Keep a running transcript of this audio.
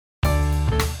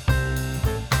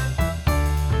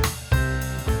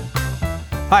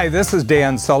Hi, this is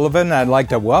Dan Sullivan. I'd like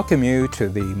to welcome you to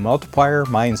the Multiplier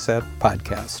Mindset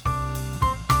Podcast.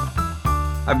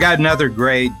 I've got another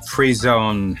great free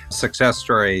zone success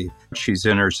story. She's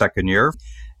in her second year.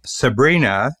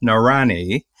 Sabrina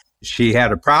Noorani, she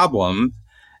had a problem,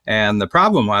 and the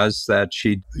problem was that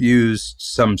she used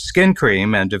some skin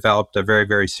cream and developed a very,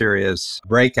 very serious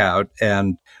breakout.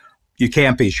 And you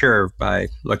can't be sure by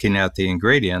looking at the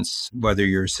ingredients whether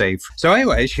you're safe. So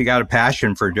anyway, she got a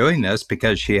passion for doing this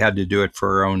because she had to do it for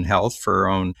her own health, for her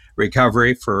own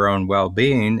recovery, for her own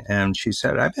well-being. And she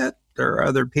said, I bet there are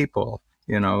other people,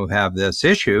 who have this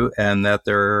issue, and that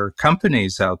there are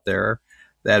companies out there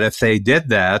that if they did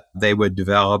that, they would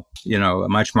develop, a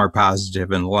much more positive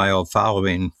and loyal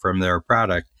following from their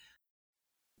product.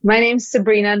 My name's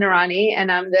Sabrina Noorani,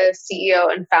 and I'm the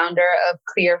CEO and founder of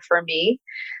Clear for Me.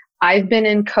 I've been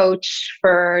in coach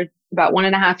for about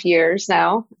 1.5 years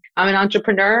now. I'm an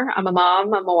entrepreneur. I'm a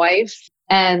mom. I'm a wife.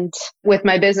 And with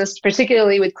my business,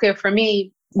 particularly with Clear for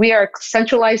Me, we are a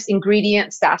centralized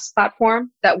ingredient SaaS platform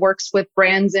that works with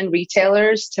brands and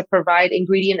retailers to provide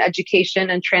ingredient education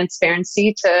and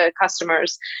transparency to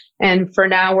customers. And for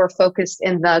now, we're focused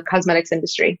in the cosmetics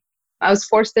industry. I was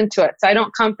forced into it. So I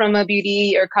don't come from a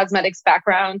beauty or cosmetics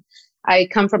background. I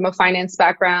come from a finance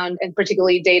background and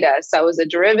particularly data. So I was a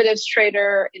derivatives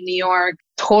trader in New York,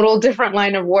 total different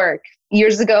line of work.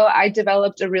 Years ago, I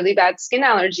developed a really bad skin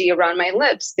allergy around my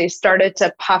lips. They started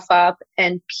to puff up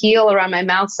and peel around my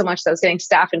mouth so much that I was getting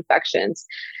staph infections.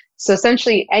 So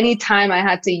essentially, anytime I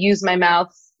had to use my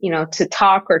mouth, to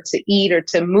talk or to eat or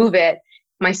to move it,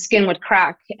 my skin would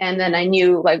crack. And then I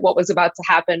knew what was about to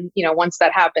happen, once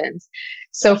that happens.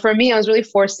 So for me, I was really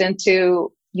forced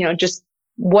into, just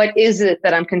what is it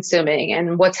that I'm consuming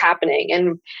and what's happening?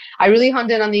 And I really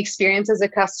honed in on the experience as a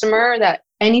customer that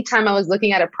anytime I was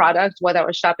looking at a product, whether I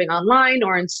was shopping online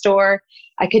or in store,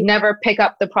 I could never pick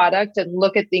up the product and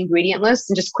look at the ingredient list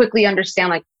and just quickly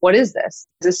understand, what is this?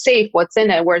 Is it safe? What's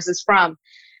in it? Where's this from?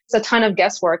 It's a ton of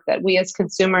guesswork that we as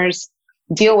consumers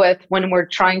deal with when we're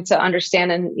trying to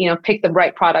understand and, pick the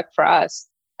right product for us.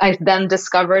 I then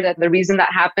discovered that the reason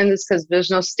that happens is because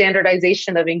there's no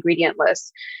standardization of ingredient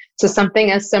lists. So something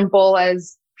as simple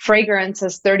as fragrance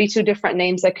has 32 different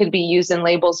names that could be used in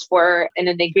labels for in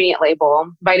an ingredient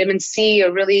label. Vitamin C,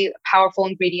 a really powerful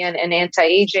ingredient in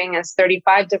anti-aging, has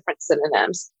 35 different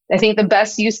synonyms. I think the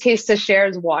best use case to share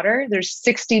is water. There's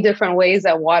 60 different ways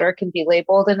that water can be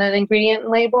labeled in an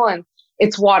ingredient label, and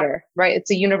it's water, right?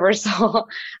 It's a universal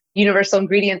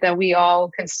ingredient that we all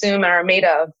consume and are made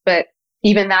of. But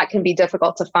even that can be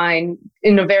difficult to find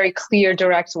in a very clear,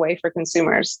 direct way for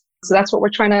consumers. So that's what we're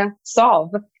trying to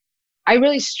solve. I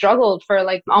really struggled for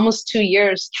almost 2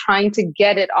 years trying to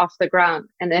get it off the ground.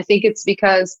 And I think it's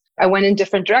because I went in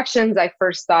different directions. I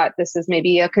first thought this is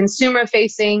maybe a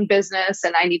consumer-facing business,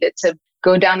 and I needed to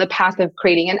go down the path of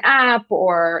creating an app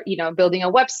or, building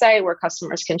a website where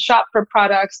customers can shop for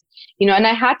products, and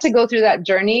I had to go through that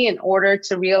journey in order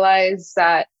to realize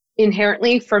that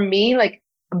inherently for me,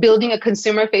 building a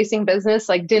consumer-facing business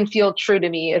didn't feel true to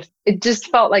me. It just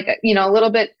felt a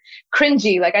little bit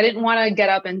cringy. I didn't want to get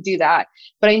up and do that.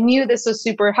 But I knew this was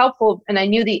super helpful, and I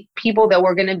knew the people that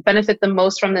were going to benefit the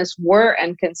most from this were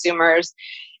end consumers.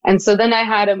 And so then I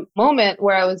had a moment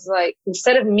where I was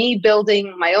instead of me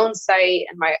building my own site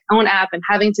and my own app and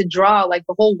having to draw the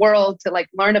whole world to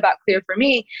learn about Clear for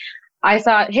Me, I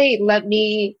thought, hey, let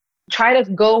me try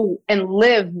to go and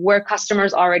live where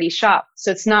customers already shop. So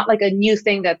it's not a new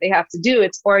thing that they have to do.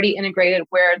 It's already integrated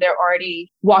where they're already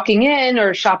walking in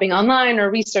or shopping online or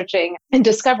researching and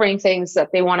discovering things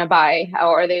that they want to buy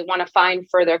or they want to find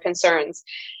for their concerns.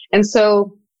 And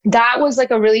so that was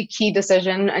a really key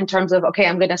decision in terms of, okay,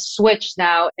 I'm going to switch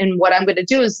now. And what I'm going to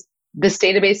do is this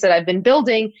database that I've been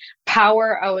building,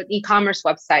 power an e-commerce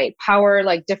website, power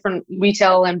different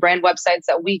retail and brand websites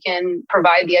that we can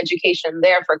provide the education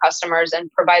there for customers and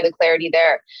provide the clarity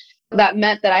there. That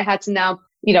meant that I had to now,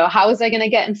 how was I going to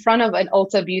get in front of an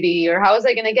Ulta Beauty or how was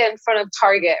I going to get in front of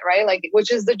Target, right? Which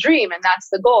is the dream. And that's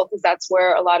the goal because that's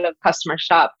where a lot of customers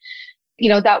shop.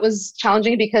 That was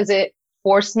challenging because it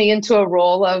forced me into a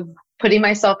role of putting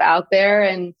myself out there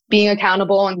and being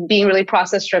accountable and being really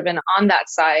process driven on that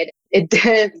side. It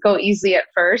didn't go easy at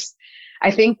first.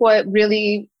 I think what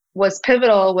really was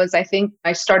pivotal was I think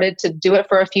I started to do it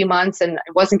for a few months and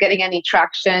I wasn't getting any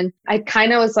traction. I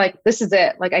kind of was this is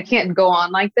it. I can't go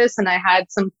on like this. And I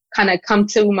had some kind of come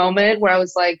to moment where I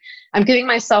was I'm giving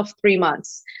myself 3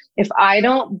 months. If I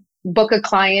don't book a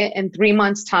client in 3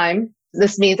 months time,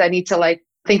 this means I need to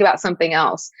think about something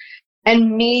else.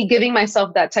 And me giving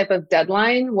myself that type of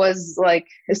deadline was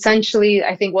essentially,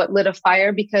 I think, what lit a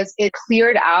fire because it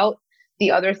cleared out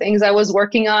the other things I was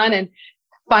working on and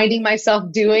finding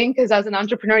myself doing. Because as an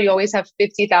entrepreneur, you always have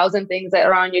 50,000 things that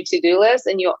are on your to-do list,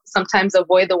 and you sometimes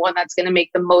avoid the one that's going to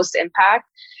make the most impact.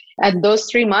 And those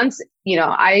 3 months,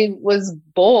 I was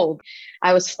bold.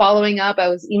 I was following up. I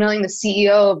was emailing the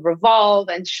CEO of Revolve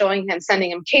and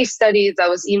sending him case studies. I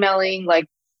was emailing like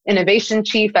innovation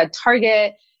chief at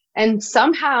Target. And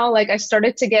somehow I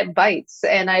started to get bites,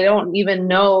 and I don't even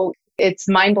know. It's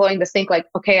mind blowing to think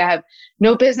okay, I have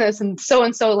no business and so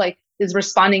is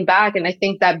responding back. And I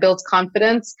think that builds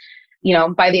confidence.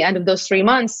 By the end of those 3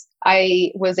 months,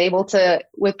 I was able to,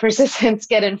 with persistence,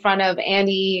 get in front of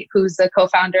Annie, who's the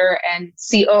co-founder and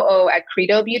COO at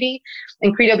Credo Beauty.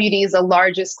 And Credo Beauty is the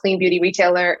largest clean beauty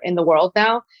retailer in the world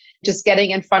now. Just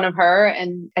getting in front of her.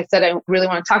 And I said, I really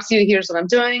want to talk to you. Here's what I'm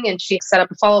doing. And she set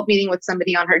up a follow-up meeting with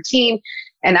somebody on her team.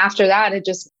 And after that,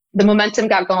 the momentum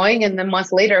got going. And then a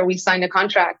month later, we signed a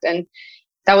contract. And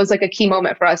that was a key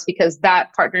moment for us, because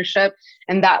that partnership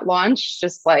and that launch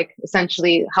just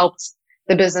essentially helped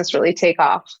the business really take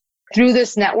off. Through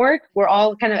this network, we're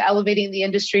all kind of elevating the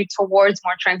industry towards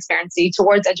more transparency,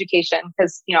 towards education,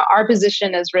 because our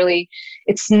position is really,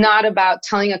 it's not about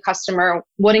telling a customer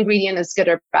what ingredient is good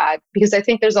or bad, because I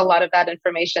think there's a lot of that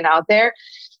information out there,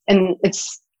 and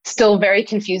it's still very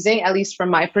confusing, at least from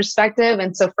my perspective.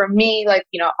 And so for me,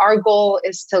 our goal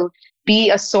is to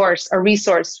be a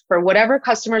resource for whatever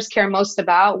customers care most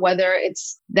about, whether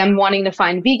it's them wanting to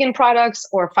find vegan products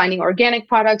or finding organic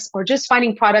products, or just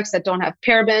finding products that don't have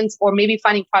parabens, or maybe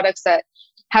finding products that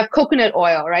have coconut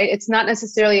oil, right? It's not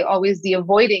necessarily always the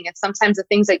avoiding. It's sometimes the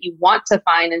things that you want to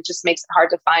find, and it just makes it hard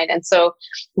to find. And so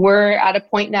we're at a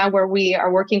point now where we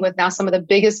are working with now some of the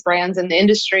biggest brands in the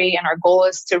industry. And our goal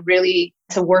is to really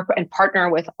work and partner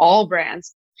with all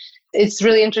brands. It's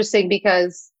really interesting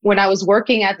because when I was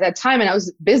working at that time and I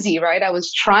was busy, right? I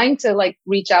was trying to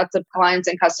reach out to clients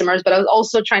and customers, but I was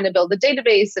also trying to build a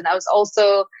database, and I was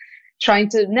also trying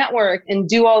to network and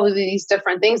do all of these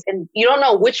different things. And you don't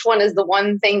know which one is the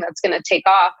one thing that's going to take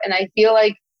off. And I feel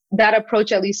like that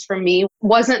approach, at least for me,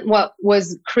 wasn't what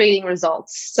was creating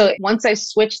results. So once I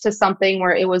switched to something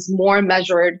where it was more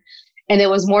measured and it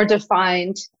was more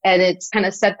defined, and it's kind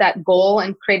of set that goal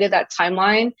and created that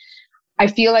timeline, I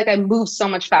feel like I moved so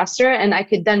much faster, and I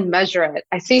could then measure it.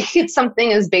 I think it's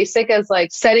something as basic as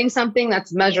setting something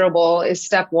that's measurable is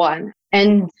step one.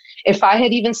 And if I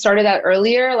had even started that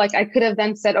earlier, I could have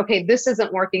then said, okay, this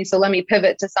isn't working, so let me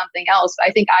pivot to something else. I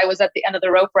think I was at the end of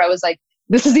the rope where I was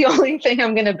this is the only thing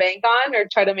I'm going to bank on or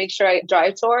try to make sure I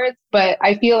drive towards. But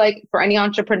I feel like for any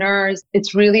entrepreneurs,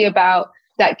 it's really about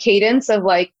that cadence of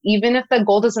even if the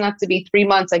goal doesn't have to be 3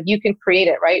 months, you can create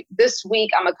it, right? This week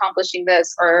I'm accomplishing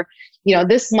this, or,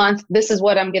 this month, this is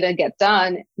what I'm going to get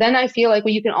done. Then I feel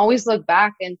you can always look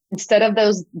back, and instead of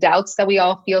those doubts that we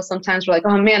all feel sometimes, we're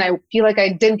oh man, I feel like I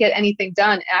didn't get anything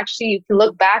done. Actually, you can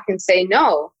look back and say,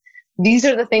 no, these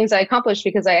are the things I accomplished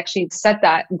because I actually set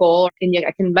that goal, and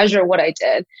I can measure what I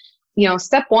did.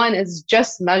 Step one is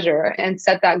just measure and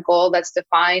set that goal that's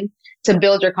defined to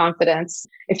build your confidence.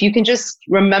 If you can just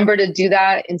remember to do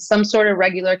that in some sort of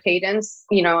regular cadence,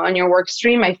 on your work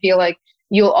stream, I feel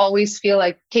you'll always feel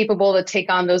capable to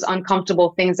take on those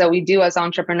uncomfortable things that we do as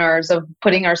entrepreneurs, of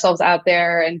putting ourselves out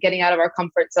there and getting out of our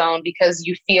comfort zone, because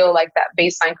you feel that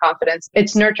baseline confidence,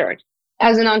 it's nurtured.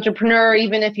 As an entrepreneur,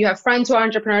 even if you have friends who are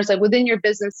entrepreneurs, within your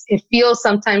business, it feels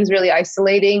sometimes really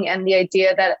isolating. And the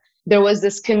idea that there was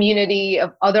this community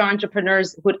of other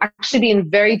entrepreneurs who would actually be in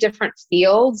very different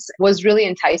fields was really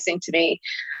enticing to me.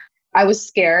 I was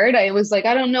scared. I was I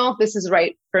don't know if this is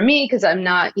right for me, because I'm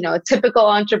not, a typical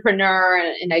entrepreneur,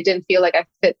 and I didn't feel I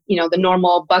fit, the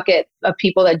normal bucket of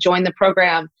people that join the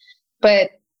program.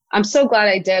 But I'm so glad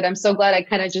I did. I'm so glad I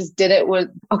kind of just did it with,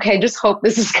 okay, just hope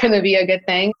this is going to be a good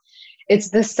thing. It's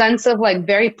this sense of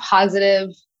very positive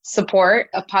support,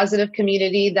 a positive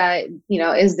community that,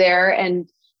 is there. And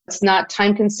it's not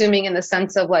time consuming in the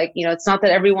sense of it's not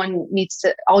that everyone needs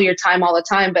to all your time all the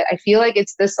time, but I feel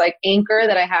it's this anchor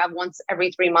that I have once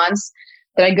every 3 months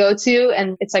that I go to.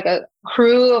 And it's a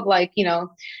crew of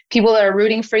people that are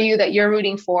rooting for you, that you're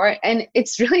rooting for. And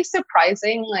it's really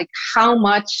surprising how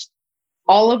much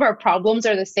all of our problems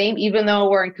are the same, even though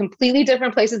we're in completely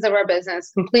different places of our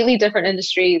business, completely different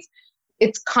industries.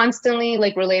 It's constantly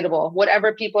relatable.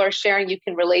 Whatever people are sharing, you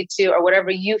can relate to, or whatever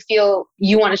you feel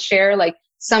you want to share,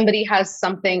 somebody has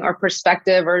something or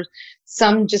perspective or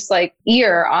some just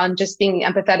ear on just being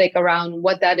empathetic around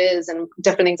what that is and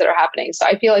different things that are happening. So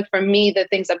I feel for me, the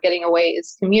things I'm getting away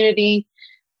is community,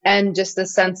 and just the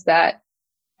sense that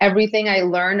everything I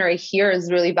learn or I hear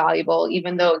is really valuable,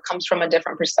 even though it comes from a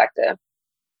different perspective.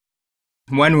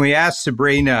 When we asked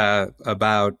Sabrina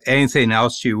about anything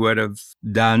else you would have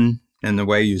done in the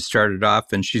way you started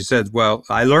off, and she said, well,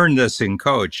 I learned this in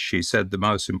Coach. She said the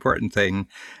most important thing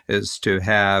is to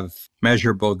have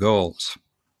measurable goals.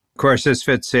 Of course, this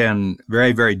fits in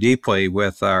very, very deeply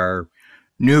with our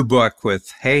new book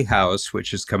with Hay House,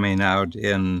 which is coming out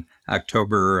in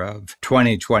October of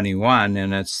 2021,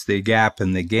 and it's The Gap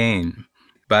and the Gain.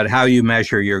 But how you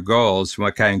measure your goals,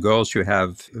 what kind of goals you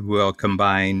have, will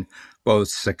combine both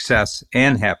success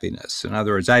and happiness. In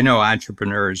other words, I know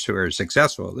entrepreneurs who are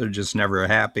successful, they're just never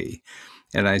happy.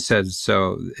 And I said,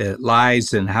 so it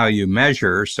lies in how you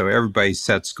measure. So everybody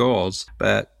sets goals,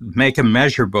 but make them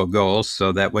measurable goals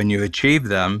so that when you achieve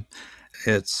them,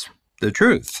 it's the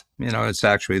truth. It's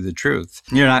actually the truth.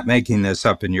 You're not making this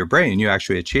up in your brain. You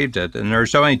actually achieved it. And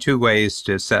there's only two ways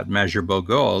to set measurable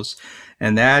goals.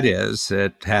 And that is,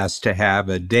 it has to have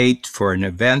a date for an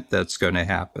event that's going to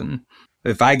happen.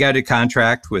 If I got a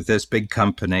contract with this big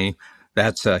company,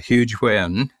 that's a huge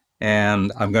win.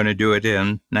 And I'm going to do it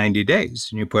in 90 days.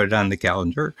 And you put it on the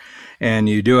calendar and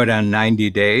you do it on 90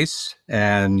 days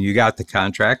and you got the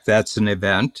contract. That's an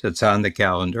event. It's on the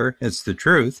calendar. It's the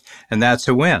truth. And that's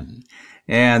a win.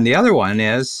 And the other one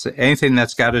is anything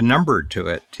that's got a number to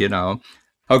it,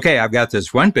 Okay, I've got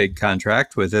this one big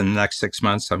contract. Within the next 6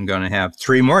 months, I'm going to have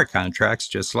 3 more contracts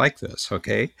just like this.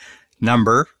 Okay.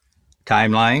 Number,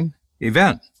 timeline,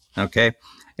 event. Okay.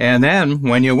 And then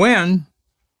when you win,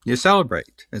 you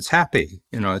celebrate. It's happy.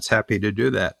 It's happy to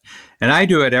do that. And I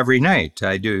do it every night.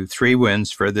 I do 3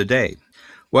 wins for the day.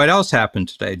 What else happened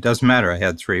today? Doesn't matter. I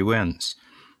had 3 wins.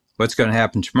 What's going to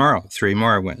happen tomorrow? 3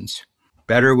 more wins.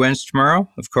 Better wins tomorrow?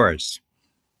 Of course.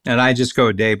 And I just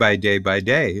go day by day by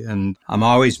day. And I'm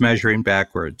always measuring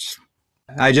backwards.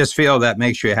 I just feel that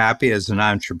makes you happy as an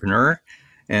entrepreneur.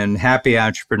 And happy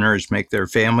entrepreneurs make their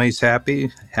families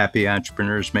happy. Happy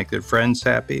entrepreneurs make their friends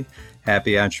happy.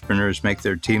 Happy entrepreneurs make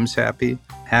their teams happy.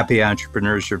 Happy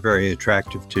entrepreneurs are very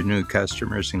attractive to new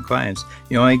customers and clients.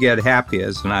 You only get happy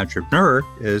as an entrepreneur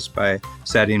is by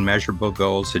setting measurable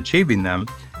goals, achieving them,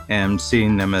 and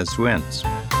seeing them as wins.